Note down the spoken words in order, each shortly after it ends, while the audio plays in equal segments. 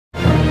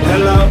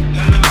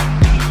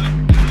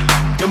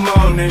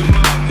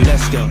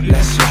go,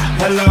 let's go.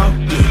 Hello,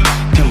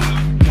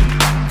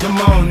 come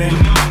on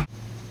then.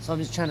 So I'm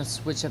just trying to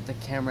switch up the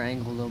camera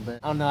angle a little bit.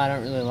 Oh no, I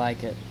don't really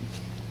like it.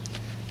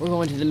 We're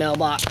going to the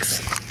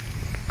mailbox.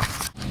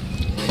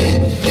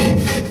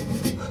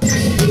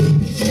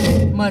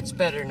 Much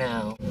better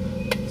now.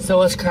 So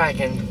what's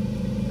cracking?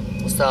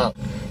 What's up?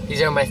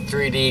 These are my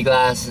 3D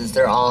glasses.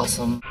 They're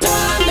awesome.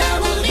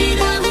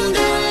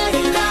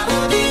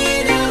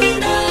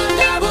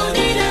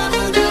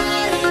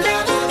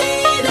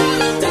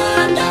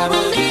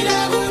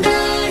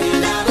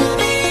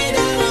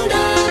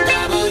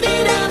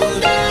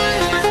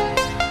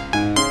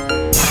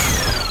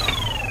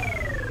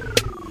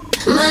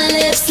 My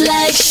lips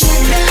like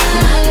sugar,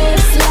 my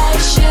lips like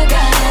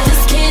sugar.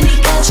 This candy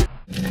got you.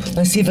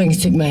 Let's see if I can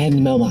stick my head in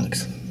the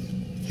mailbox.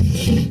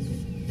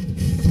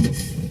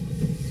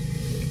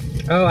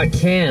 Oh, I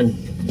can.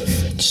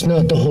 Just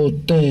not the whole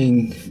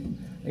thing.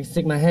 I can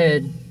stick my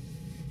head,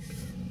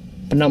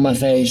 but not my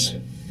face.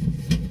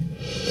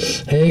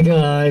 Hey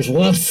guys,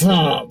 what's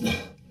up?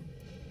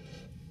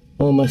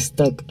 Oh, am I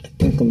stuck? I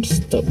think I'm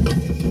stuck.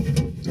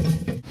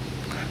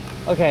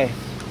 Okay.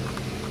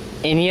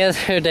 Any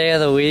other day of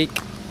the week,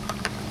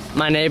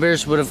 my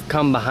neighbors would have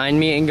come behind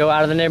me and go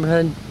out of the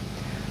neighborhood.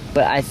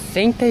 But I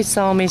think they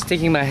saw me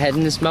sticking my head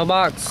in this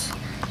mailbox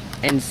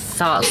and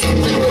thought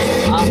something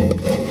was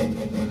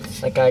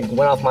up. Like I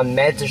went off my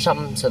meds or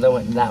something, so they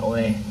went that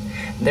way.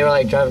 They were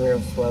like driving real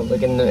slow,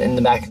 like in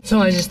the back. So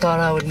I just thought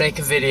I would make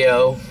a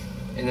video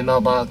in the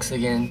mailbox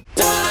again.